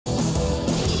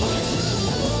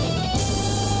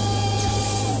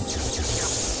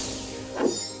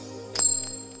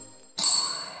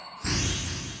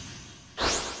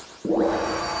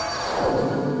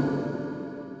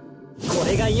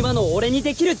に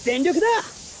できる全力だ。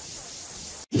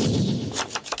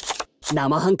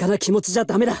生半可な気持ちじゃ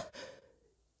ダメだ。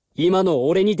今の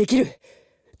俺にできる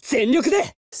全力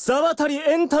で。沢渡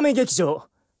エンタメ劇場、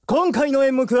今回の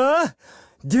演目は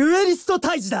デュエリスト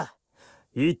退治だ。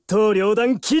一刀両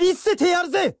断切り捨ててやる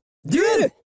ぜ。デュエ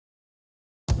ル。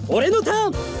俺のター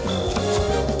ン。モ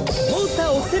ンスタ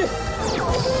ーを伏せる。さ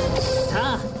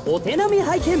あお手並み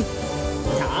拝見。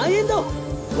ターンエンド。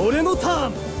俺のター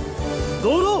ン。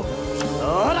ドロー。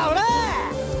ほらほら、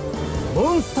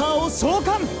モンスターを召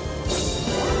喚。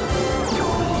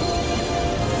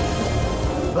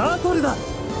バトルだ。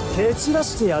蹴散ら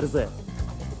してやるぜ。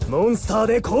モンスター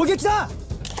で攻撃だ。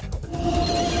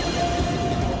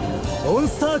モン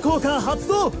スター効果発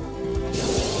動。あっ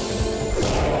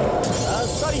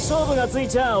さり勝負がつい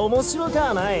ちゃ面白か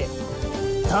はない。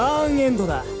ターンエンド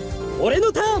だ。俺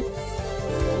のターン。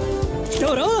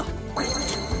ドロー。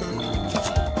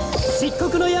漆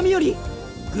黒の闇より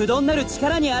愚鈍なる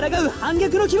力に抗う反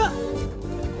逆の牙。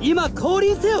今降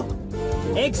臨せよ。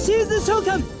エクシーズ召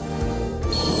喚。現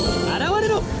れ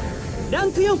ろ。ラ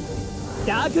ンク4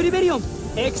ダークリベリオン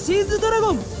エクシーズドラ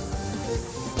ゴン。手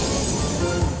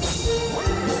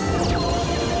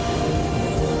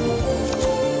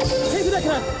札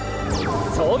から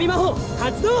装備魔法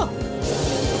発動。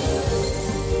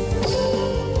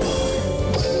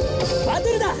バト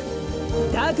ルだ。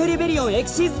ダークリベリオンエク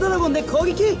シーズドラゴンで攻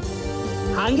撃。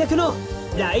反逆の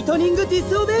ライトニングディ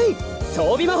スオベイ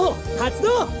装備魔法発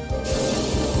動。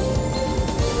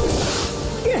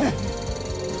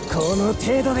この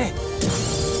程度で。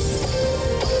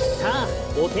さあ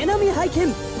お手並み拝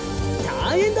見。タ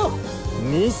ーンエンド。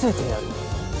見せてやる。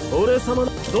俺様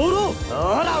のドロー。ほ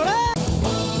らほら。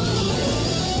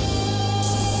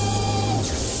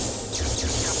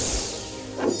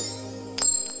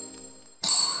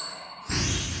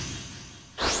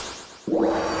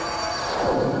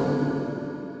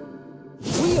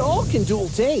We all can dual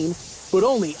tane, but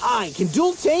only I can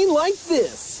dual tane like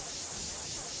this.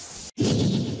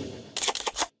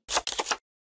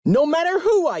 No matter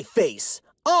who I face,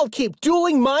 I'll keep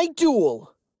dueling my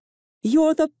duel.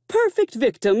 You're the perfect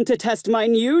victim to test my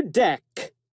new deck.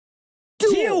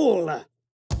 Duel!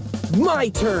 My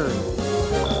turn.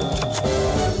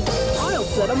 I'll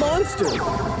set a monster.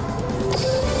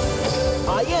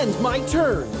 I end my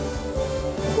turn.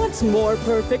 What's more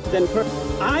perfect than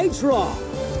I draw.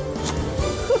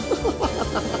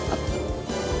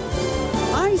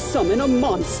 I summon a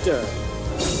monster.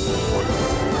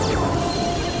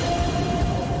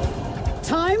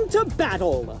 Time to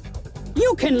battle!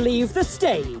 You can leave the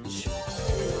stage!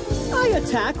 I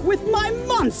attack with my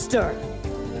monster!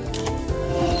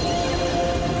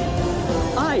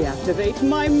 I activate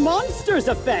my monster's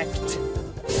effect!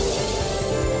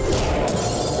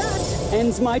 That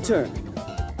ends my turn.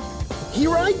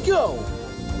 Here I go!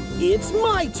 It's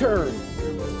my turn!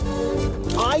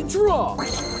 I draw!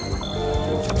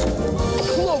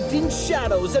 Cloaked in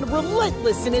shadows and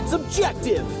relentless in its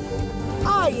objective!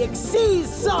 I exceed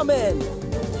summon!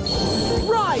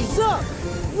 Rise up!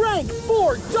 Rank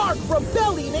 4 Dark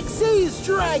Rebellion Exceeds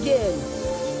Dragon!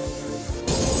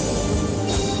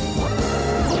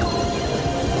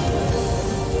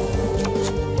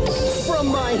 From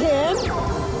my hand,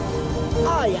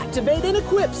 I activate an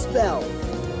equip spell.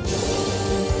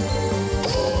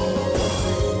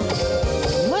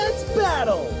 Let's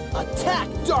battle! Attack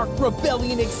Dark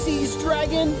Rebellion Exceeds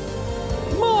Dragon!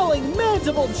 Mauling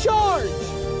Mandible Charge!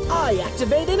 I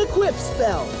activate an equip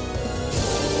spell.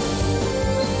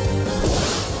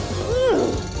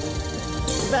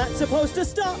 That's supposed to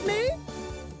stop me?